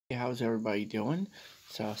How's everybody doing?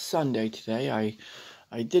 It's Sunday today.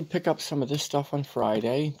 I did pick up some of this stuff on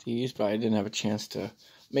Friday, but I didn't have a chance to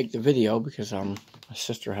make the video because my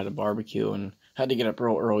sister had a barbecue and had to get up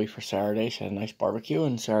real early for Saturday. She had a nice barbecue,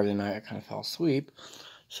 and Saturday night I kind of fell asleep.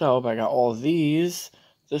 So I got all of these,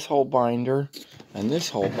 this whole binder, and this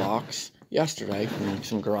whole box yesterday from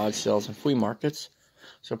some garage sales and flea markets.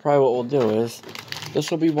 So probably what we'll do is,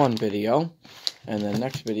 this will be one video, and the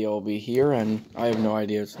next video will be here, and I have no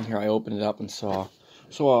idea what's in here. I opened it up and saw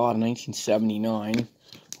a lot of 1979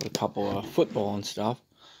 with a couple of football and stuff.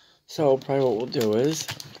 So probably what we'll do is,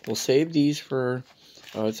 we'll save these for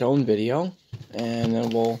its own video, and then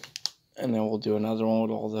we'll do another one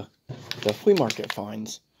with all the flea market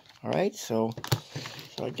finds. Alright, so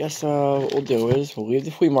I guess what we'll do is, we'll leave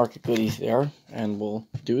the flea market goodies there, and we'll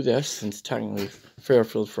do this, since technically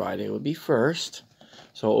Fairfield Friday would be first.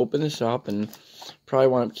 So I'll open this up, and probably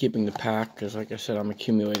wind up keeping the pack, because like I said, I'm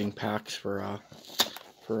accumulating packs for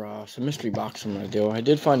some mystery box I'm going to do. I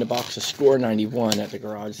did find a box of Score 91 at the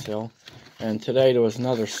garage sale, and today there was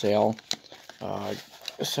another sale.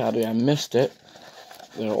 Sadly, I missed it.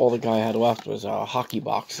 All the guy had left was hockey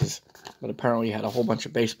boxes, but apparently he had a whole bunch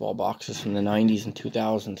of baseball boxes from the 90s and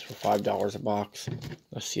 2000s for $5 a box,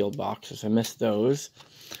 sealed boxes. I missed those.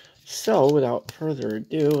 So, without further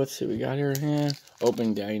ado, let's see what we got here.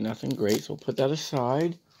 Opening day, nothing great, so we'll put that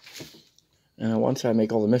aside. And once I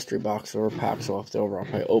make all the mystery boxes or packs left over, I'll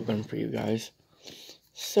probably open them for you guys.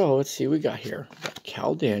 So, let's see what we got here. We got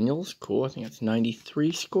Cal Daniels, cool, I think that's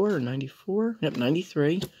 93 score, or 94? Yep,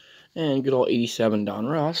 93. And good old 87 Don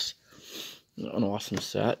Russ. An awesome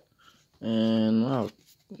set. And, wow,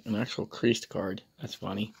 an actual creased card. That's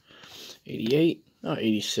funny. 88,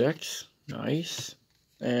 86, nice.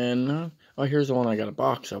 And, oh, here's the one I got a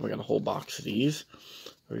box of. I got a whole box of these.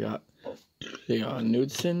 We got the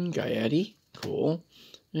Knudsen, Gaetti, cool.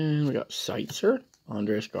 And we got Seitzer,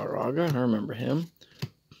 Andres Garraga, I remember him.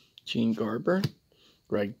 Gene Garber,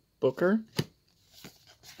 Greg Booker,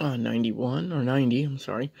 91, or 90, I'm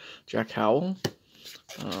sorry. Jack Howell,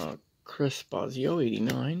 Chris Bosio,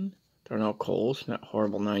 89. Darnell Coles, that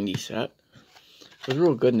horrible 90 set. It was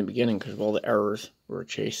real good in the beginning because of all the errors we were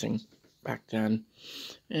chasing back then.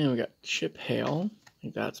 And we got Chip Hale. I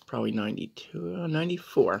think that's probably 92,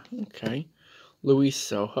 94. Okay. Luis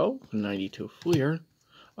Soho, 92 Fleer.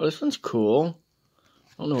 Oh, this one's cool.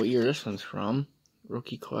 I don't know what year this one's from.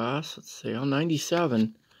 Rookie class. Let's see. Oh,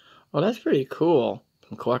 97. Oh, that's pretty cool.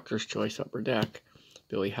 From Collector's Choice Upper Deck.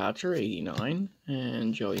 Billy Hatcher, 89.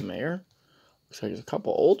 And Joey Mayer. Looks like there's a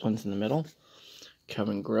couple old ones in the middle.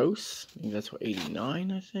 Kevin Gross. I think that's what,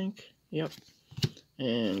 89, I think. Yep.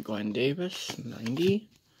 And Glenn Davis, 90.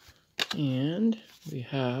 And we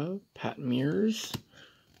have Pat Mears.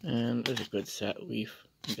 And there's a good set, Leaf.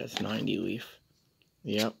 I think that's 90 Leaf.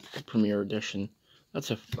 Yep, the Premier Edition.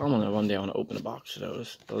 One day I want to open a box of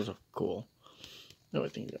those. Those are cool. No, I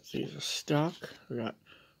think these are stuck. We got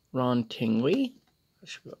Ron Tingley. That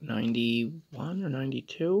should be 91 or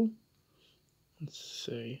 92. Let's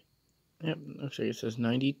see. Yep, looks like it says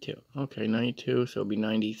 92. Okay, 92, so it'll be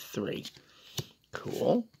 93.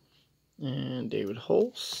 Cool. And David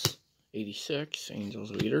Holtz, 86,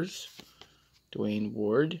 Angels Leaders. Dwayne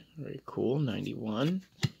Ward, very cool, 91.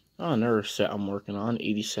 Oh, another set I'm working on,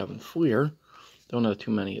 87 Fleer. Don't have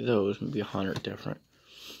too many of those, maybe 100 different.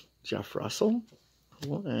 Jeff Russell,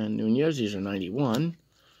 cool. And Nunez, these are 91.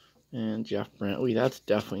 And Jeff Brantley, that's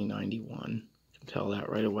definitely 91. You can tell that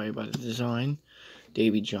right away by the design.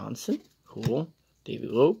 Davey Johnson, cool. Davey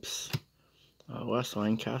Lopes, Wes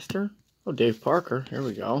Lancaster. Oh, Dave Parker, here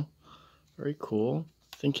we go. Very cool.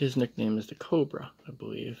 I think his nickname is the Cobra, I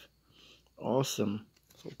believe. Awesome.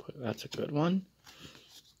 So that's a good one.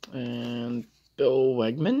 And Bill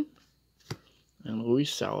Wegman. And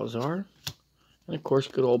Luis Salazar. And of course,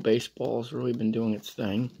 good old baseball has really been doing its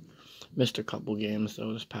thing. Missed a couple games,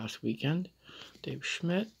 though, this past weekend. Dave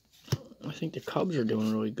Schmidt. I think the Cubs are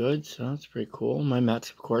doing really good, so that's pretty cool. My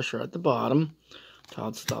Mets, of course, are at the bottom.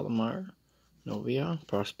 Todd Stottlemyre. Novia.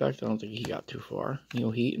 Prospect. I don't think he got too far.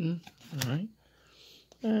 Neil Heaton. Alright.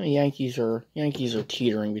 Yankees are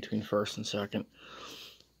teetering between first and second.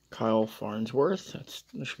 Kyle Farnsworth.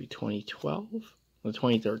 That should be 2012. Or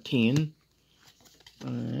 2013.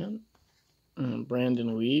 And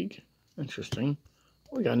Brandon League. Interesting.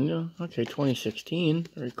 We got okay, 2016.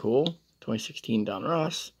 Very cool. 2016 Don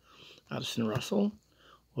Russ. Addison Russell.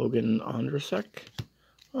 Logan Ondrasek.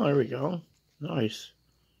 Oh, there we go. Nice.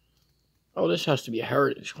 Oh, this has to be a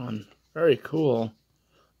heritage one. Very cool.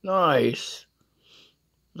 Nice.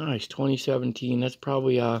 Nice. 2017. That's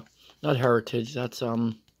probably not heritage. That's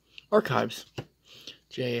archives.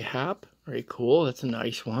 J. Happ. Very cool. That's a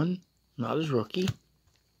nice one. Not his rookie.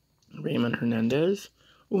 Raymond Hernandez.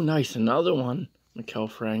 Oh, nice. Another one. Maikel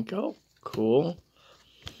Franco. Cool.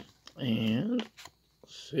 And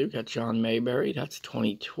let's see, we've got John Mayberry. That's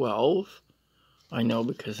 2012. I know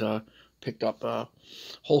because I picked up a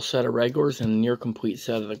whole set of regulars and a near complete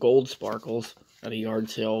set of the gold sparkles at a yard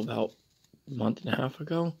sale about a month and a half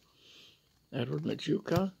ago. Edward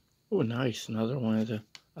Majuka. Oh, nice. Another one of the...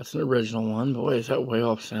 That's an original one. Boy, is that way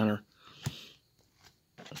off center.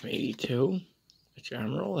 From 82. The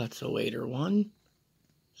General. That's a later one.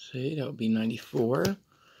 See, that would be 94.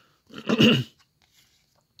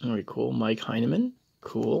 Very cool. Mike Heineman.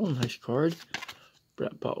 Cool. Nice card.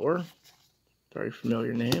 Brett Butler. Very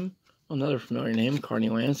familiar name. Another familiar name. Carney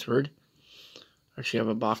Lansford. Actually, I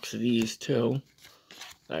have a box of these, too,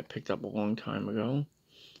 that I picked up a long time ago.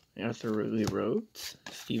 Arthur Ridley Rhodes.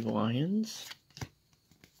 Steve Lyons.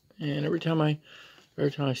 And every time I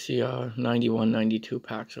see a 91, 92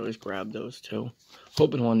 packs, I always grab those too.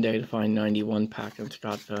 Hoping one day to find 91 pack and it's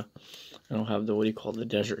got the, I don't have the, what do you call the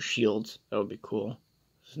Desert Shields. That would be cool.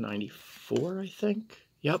 This is 94, I think.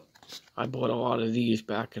 Yep. I bought a lot of these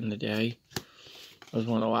back in the day. That was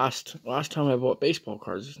one of the last time I bought baseball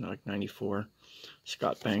cards. It's like 94.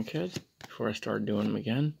 Scott Bankhead, before I started doing them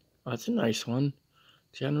again. Oh, that's a nice one.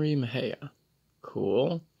 Jenry Mejia.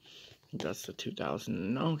 Cool. I think that's the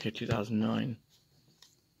 2009.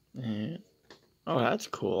 And, oh, that's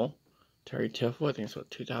cool. Terry Tiffel, I think it's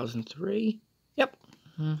what, 2003? Yep.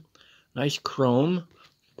 Nice chrome.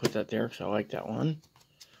 Put that there because I like that one.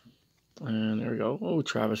 And there we go. Oh,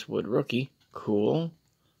 Travis Wood rookie. Cool.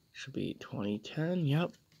 Should be 2010.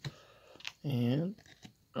 Yep. And,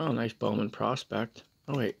 oh, nice Bowman prospect.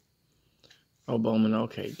 Oh, wait. Oh, Bowman,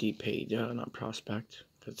 okay. Deep paid, not prospect.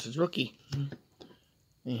 That's his rookie.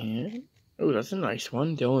 And, oh, that's a nice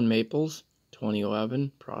one. Dylan Maples,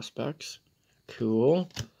 2011 prospects. Cool.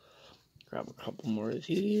 Grab a couple more of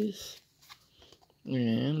these.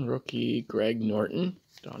 And rookie Greg Norton,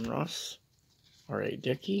 Don Ross, R.A.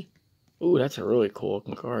 Dickey. Ooh, that's a really cool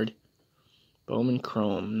looking card. Bowman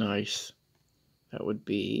Chrome, nice. That would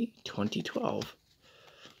be 2012.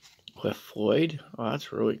 Cliff Floyd, oh,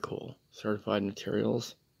 that's really cool. Certified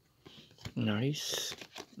Materials, nice.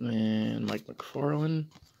 And Mike McFarland,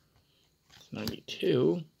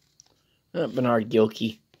 92. Bernard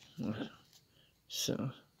Gilkey, so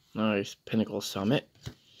nice. Pinnacle Summit,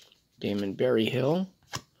 Damon Berryhill,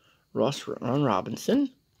 Ron Robinson,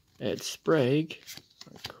 Ed Sprague,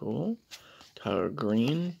 cool. Tyler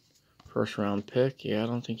Green, first round pick. Yeah, I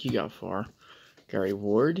don't think he got far. Gary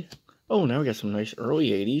Ward. Oh, now we got some nice early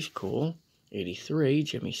 80s. Cool. 83,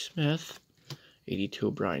 Jimmy Smith.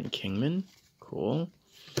 82, Brian Kingman. Cool.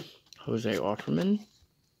 Jose Offerman.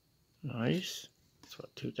 Nice. That's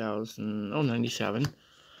what, 2000. Oh, 97.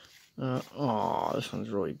 Oh, this one's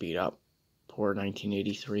really beat up. Poor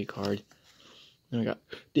 1983 card. Then we got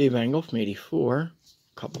Dave Engel from 84. A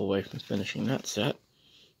couple away from finishing that set.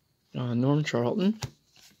 Norm Charlton.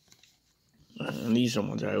 And these are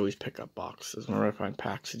ones I always pick up boxes. Whenever I find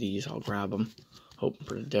packs of these, I'll grab them. Hoping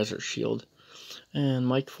for the Desert Shield. And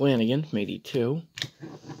Mike Flanagan from 82.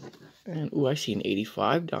 And, ooh, I see an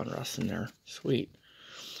 85 Don Russ in there. Sweet.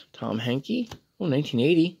 Tom Henke. Oh,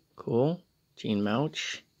 1980. Cool. Gene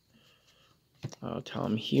Mouch.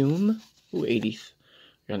 Tom Hume. Ooh, 80.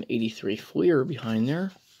 Got an 83 Fleer behind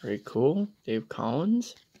there. Very cool. Dave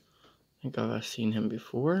Collins. I think I've seen him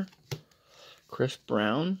before. Chris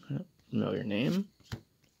Brown. Familiar name.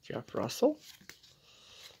 Jeff Russell.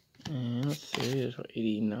 And let's see, there's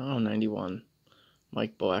 89, 91.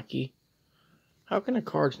 Mike Blackie. How can the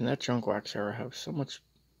cards in that junk wax era have so much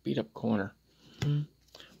beat up corner?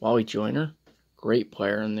 Wally Joyner. Great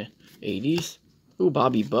player in the 80s. Ooh,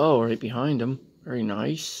 Bobby Bowe right behind him. Very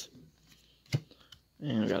nice.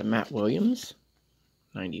 And we got a Matt Williams.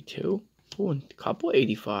 92. Ooh, and a couple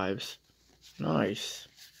 85s. Nice.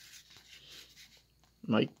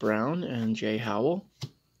 Mike Brown and Jay Howell.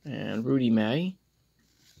 And Rudy May.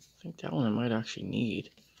 I think that one I might actually need.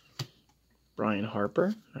 Brian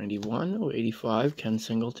Harper, 91. Oh, 85, Ken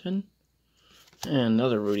Singleton. And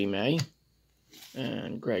another Rudy May.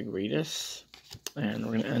 And Greg Reedus. And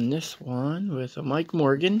we're going to end this one with a Mike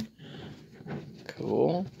Morgan.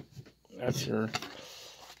 Cool. That's your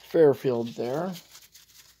Fairfield there.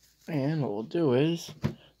 And what we'll do is,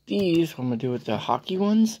 these, I'm going to do with the hockey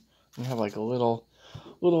ones. I'm going to have like a little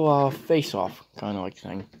face-off kind of like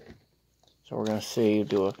thing. So we're going to see,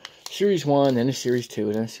 do a Series 1, then a Series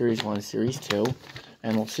 2, then a Series 1, Series 2.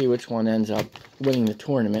 And we'll see which one ends up winning the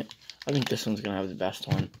tournament. I think this one's going to have the best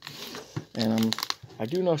one. And I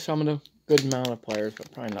do know some of the good amount of players,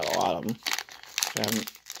 but probably not a lot of them. I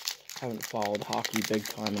haven't Haven't followed hockey big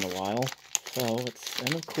time in a while. So,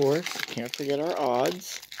 and of course, can't forget our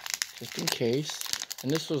odds, just in case. And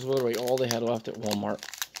this was literally all they had left at Walmart.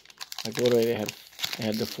 Like, literally, they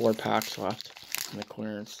had the 4 packs left in the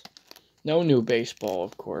clearance. No new baseball,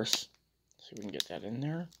 of course. See if we can get that in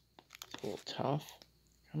there. It's a little tough.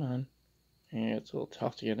 Come on. Yeah, it's a little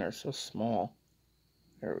tough to get in there. It's so small.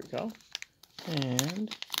 There we go. And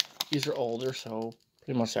these are older, so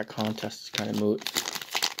pretty much that contest is kind of moot.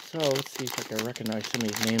 So let's see if I can recognize some of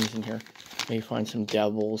these names in here. Maybe find some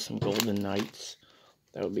Devils, some Golden Knights.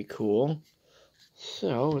 That would be cool.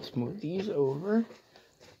 So let's move these over.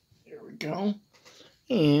 There we go.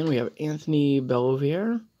 And we have Anthony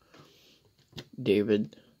Bellivier,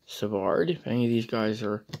 David Savard. If any of these guys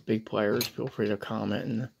are big players, feel free to comment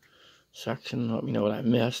in the section. Let me know what I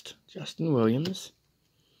missed. Justin Williams,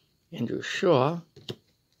 Andrew Shaw,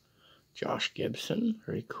 Josh Gibson.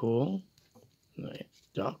 Very cool.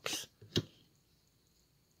 Ducks.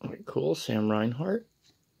 Very cool. Sam Reinhart.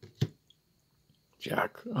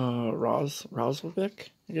 Jack Roslovic,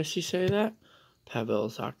 I guess you say that. Pavel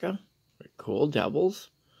Zacha. Very cool. Devils.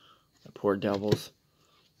 The poor Devils.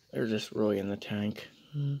 They're just really in the tank.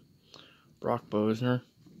 Brock Bosner.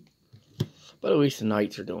 But at least the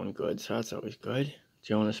Knights are doing good, so that's always good.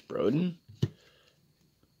 Jonas Broden.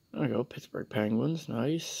 There we go. Pittsburgh Penguins.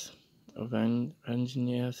 Nice.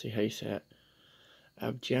 Engineer. See how you say it.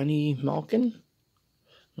 Evgeny Malkin.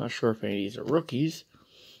 Not sure if any of these are rookies.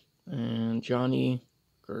 And Johnny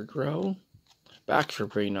Gaudreau. Backs are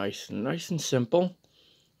pretty nice and simple.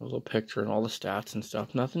 A little picture and all the stats and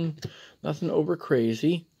stuff. Nothing over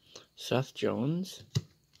crazy. Seth Jones.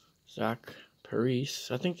 Zach Parise.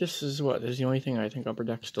 I think this is the only thing I think Upper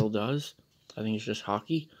Deck still does. I think it's just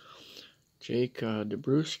hockey. Jake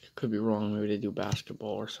DeBrusk. Could be wrong. Maybe they do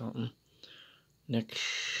basketball or something. Nick,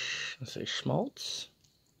 let's say Schmaltz.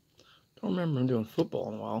 Don't remember him doing football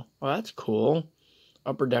in a while. Oh, that's cool.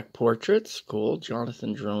 Upper Deck Portraits. Cool.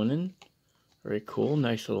 Jonathan Dronin. Very cool.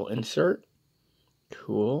 Nice little insert.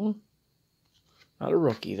 Cool. Not a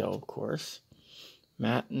rookie, though, of course.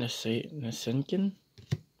 Matt Nasinkin.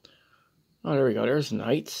 Oh, there we go. There's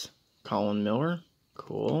Knights. Colin Miller.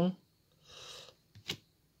 Cool.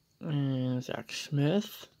 And Zach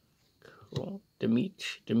Smith. Cool.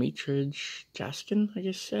 Dimitrij Jaskin, I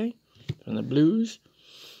guess say. From the Blues.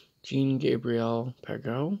 Jean Gabriel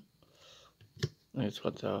Pergot. That's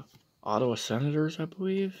the Ottawa Senators, I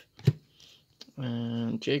believe.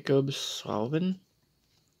 And Jacob Slavin.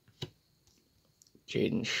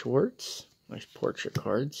 Jaden Schwartz. Nice portrait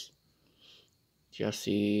cards.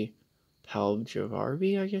 Jesse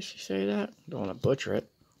Paljavarvi, I guess you say that. Don't want to butcher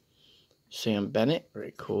it. Sam Bennett.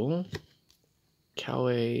 Very cool.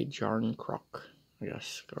 Kalle Jarnkrok, I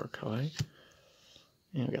guess. Or Kalle.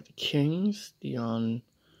 And we got the Kings. Dion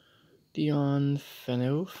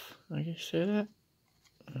Phaneuf, I guess you say that.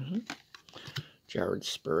 Jared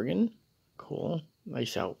Spurgeon. Cool.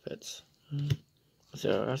 Nice outfits. That's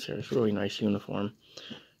a really nice uniform.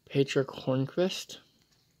 Patrick Hornquist.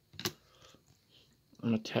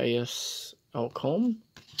 Matthias Elcombe.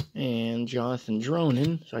 And Jonathan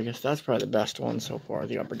Dronin. So I guess that's probably the best one so far,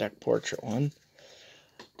 the Upper Deck Portrait one.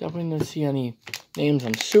 Definitely didn't see any names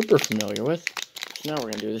I'm super familiar with. So now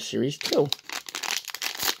we're going to do the Series 2. And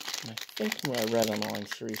I think what I read online,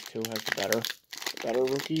 Series 2 has the better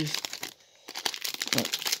rookies.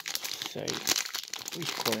 Let's say, at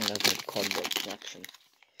least according to the cardboard collection.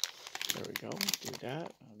 There we go. Do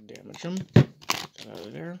that. I'll damage them. Get that out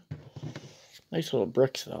of there. Nice little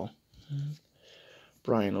bricks, though.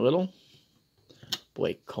 Brian Little.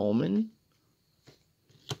 Blake Coleman.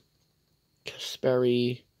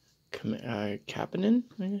 Kasperi Kapanen,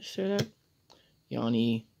 I guess say that.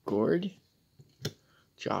 Yanni Gord.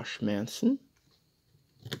 Josh Manson.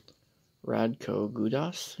 Radko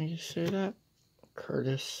Gudas, I guess say that.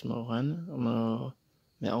 Curtis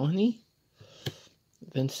Melanie.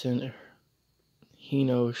 Vincent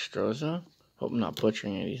Hino Stroza. Hope I'm not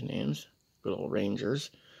butchering any of these names. Good old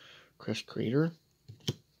Rangers. Chris Creeder.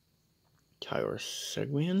 Tyler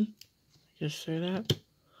Seguin. I guess say that.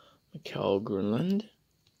 Mikkel Grunland.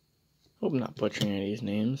 Hope I'm not butchering any of these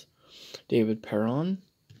names. David Perron.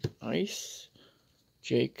 Nice.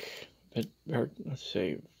 Jake, let's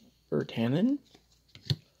say, Vertanen.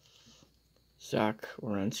 Zach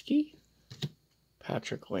Wierenski.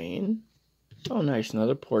 Patrick Lane. Oh, nice.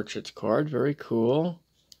 Another portraits card. Very cool.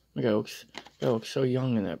 Look, he looks so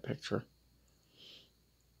young in that picture.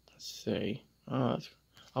 Let's see. Oh,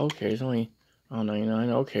 okay, he's only 99.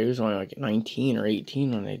 Okay, he was only like 19 or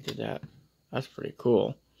 18 when they did that. That's pretty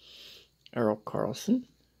cool. Errol Carlson.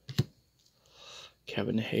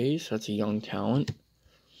 Kevin Hayes. That's a young talent.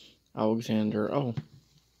 Alexander. Oh,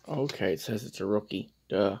 okay. It says it's a rookie.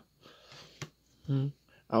 Duh.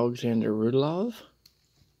 Alexander Rudolov.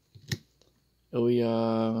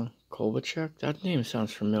 Ilya Kovalchuk. That name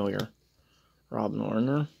sounds familiar. Rob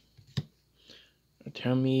Norner.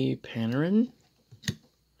 Artemi Panarin.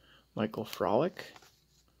 Michael Frolic.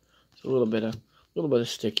 It's a little bit of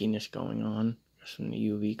stickiness going on. Some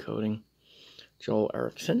UV coating. Joel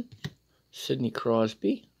Eriksson. Sidney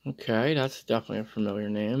Crosby. Okay, that's definitely a familiar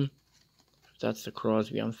name. If that's the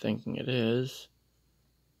Crosby I'm thinking it is.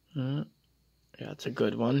 Yeah, it's a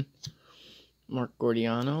good one. Mark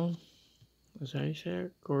Gordiano. Is that how you say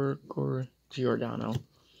it? Giordano.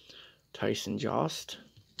 Tyson Jost.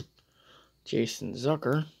 Jason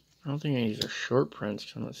Zucker. I don't think any of these are short prints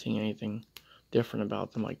because I'm not seeing anything different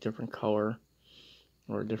about them, like different color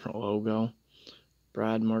or a different logo.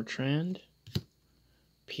 Brad Marchand.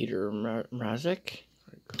 Peter Mrazek.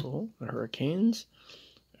 Very cool. The Hurricanes.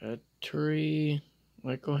 Turi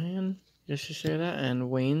Lekohan. Guess you say that. And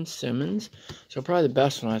Wayne Simmons. So probably the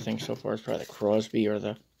best one I think so far is probably the Crosby or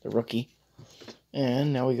the rookie.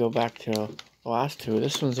 And now we go back to the last two.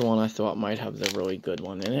 This one's the one I thought might have the really good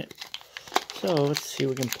one in it. So let's see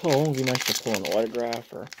what we can pull. It'd be nice to pull an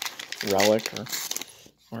autograph or relic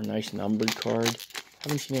or a nice numbered card.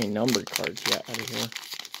 Haven't seen any numbered cards yet out of here.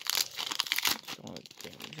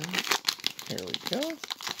 Here we go.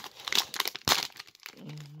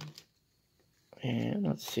 And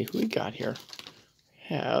let's see who we got here.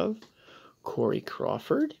 We have Corey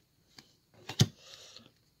Crawford.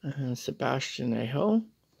 And Sebastian Aho.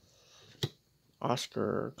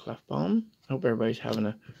 Oscar Clefbaum. I hope everybody's had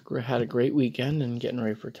a great weekend and getting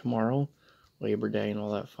ready for tomorrow, Labor Day and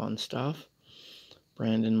all that fun stuff.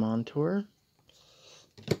 Brandon Montour.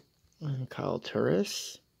 And Kyle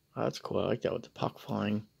Turris. Oh, that's cool. I like that with the puck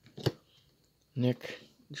flying. Nick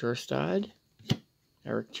Jerstad.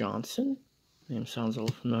 Eric Johnson. Name sounds a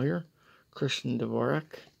little familiar. Christian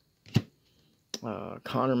Dvorak.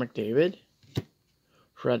 Connor McDavid.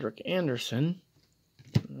 Frederick Anderson.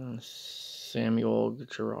 Samuel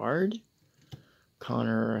Girard.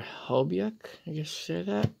 Connor Helbiak, I guess you say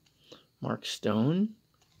that. Mark Stone.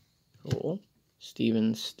 Cool.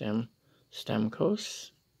 Steven Stamkos.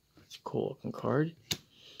 That's a cool looking card.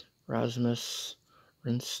 Rasmus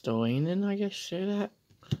Rinstolainen, I guess you say that.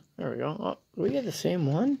 There we go. Oh, do we get the same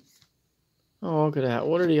one? Oh, look at that.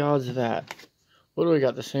 What are the odds of that? What do we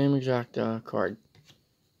got? The same exact card.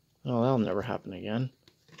 Oh, that'll never happen again.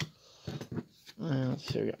 Let's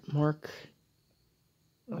see. We got Mark.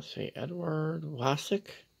 Let's see. Edward Vlasic.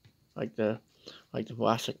 Like the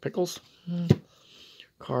Vlasic pickles.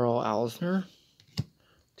 Carl Alsner.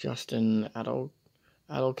 Justin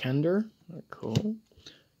Adelkender. Cool.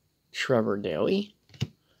 Trevor Daly.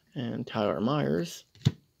 And Tyler Myers.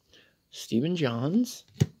 Stephen Johns.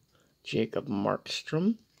 Jacob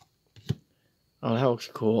Markstrom. Oh, that looks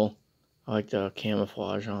cool. I like the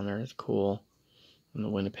camouflage on there. It's cool. And the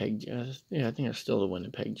Winnipeg Jets. Yeah, I think it's still the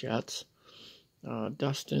Winnipeg Jets.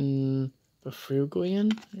 Dustin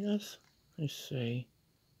Bafruglian, I guess. I say.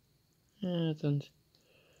 Yeah,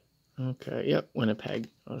 okay, yep, Winnipeg.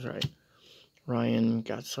 I was right. Ryan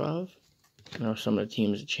Gatsov. I know some of the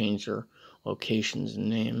teams have changed their locations and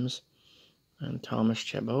names. And Thomas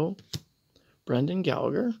Chabot. Brendan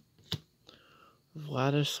Gallagher.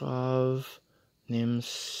 Vladislav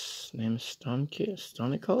Stonikov.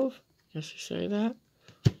 Guess you say that.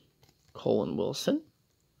 Colin Wilson.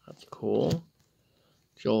 That's cool.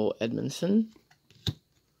 Joel Edmondson.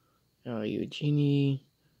 Eugenie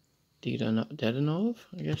Dedanov,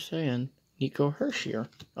 I guess say, and Nico Hershier.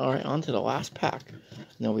 Alright, on to the last pack. And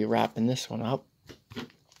then we'll be wrapping this one up.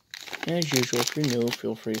 And as usual, if you're new,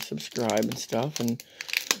 feel free to subscribe and stuff, and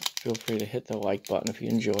feel free to hit the like button if you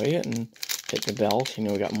enjoy it, and hit the bell so you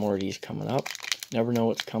know we got more of these coming up. Never know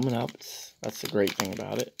what's coming up. That's the great thing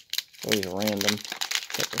about it. It's always random.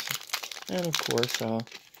 And of course,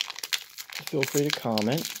 feel free to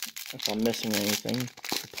comment if I'm missing anything,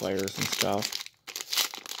 the players and stuff.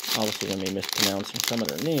 Obviously, going to be mispronouncing some of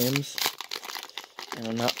their names, and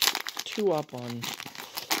I'm not too up on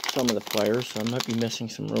some of the players, so I might be missing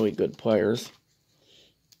some really good players.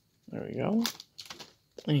 There we go.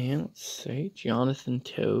 And let's see, Jonathan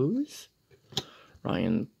Toews,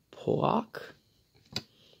 Ryan Pollock,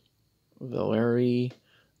 Valeri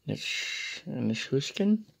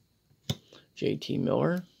Nishushkin, JT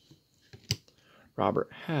Miller,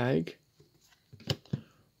 Robert Hagg,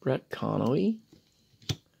 Brett Connolly,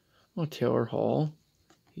 Taylor Hall.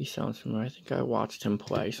 He sounds familiar. I think I watched him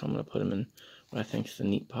play, so I'm going to put him in what I think is the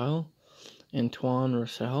neat pile. Antoine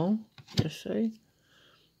Roussel, I say.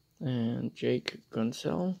 And Jake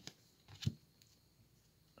Gunsell.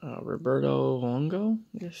 Roberto Longo,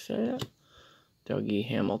 I guess say that. Dougie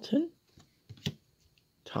Hamilton.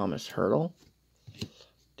 Thomas Hurdle.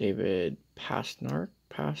 David Pasternak.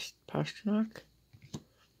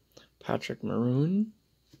 Patrick Maroon.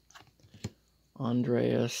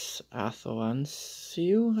 Andreas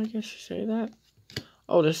Athanasiou, I guess you say that.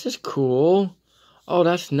 Oh, this is cool. Oh,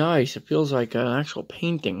 that's nice. It feels like an actual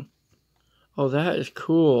painting. Oh, that is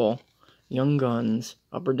cool. Young Guns,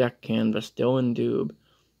 Upper Deck Canvas, Dylan Dube.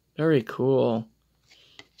 Very cool.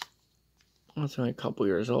 Well, it's only a couple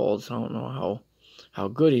years old, so I don't know how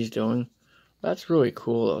good he's doing. That's really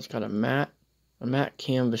cool, though. It's got a matte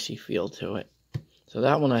canvasy feel to it. So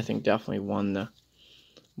that one I think definitely won the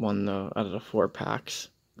out of the 4 packs.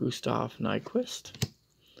 Gustav Nyquist,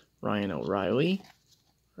 Ryan O'Reilly,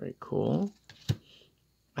 very cool.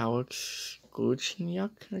 Alex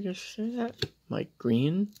Gluchniuk, I guess you say that. Mike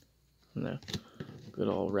Green, from the good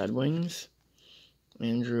old Red Wings.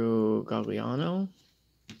 Andrew Gagliano,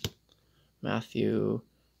 Matthew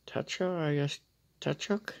Tkachuk, I guess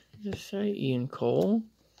Tkachuk, you say. Ian Cole.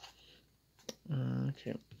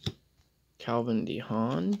 Okay. Calvin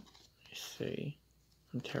DeHaan, I say.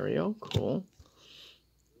 Ontario, cool.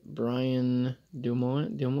 Brian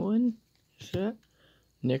Dumoulin, is that?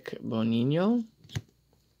 Nick Bonino.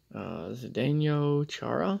 Zdeno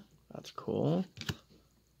Chara, that's cool.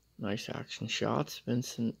 Nice action shots.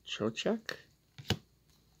 Vincent Trocheck.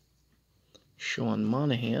 Sean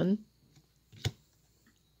Monahan.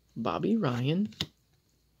 Bobby Ryan.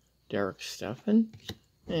 Derek Steffen.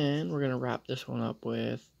 And we're going to wrap this one up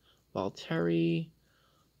with Valtteri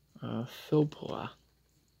Filppula.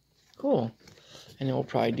 Cool. And then we'll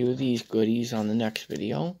probably do these goodies on the next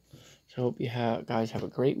video. So I hope you guys have a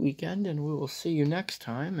great weekend, and we will see you next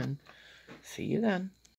time, and see you then.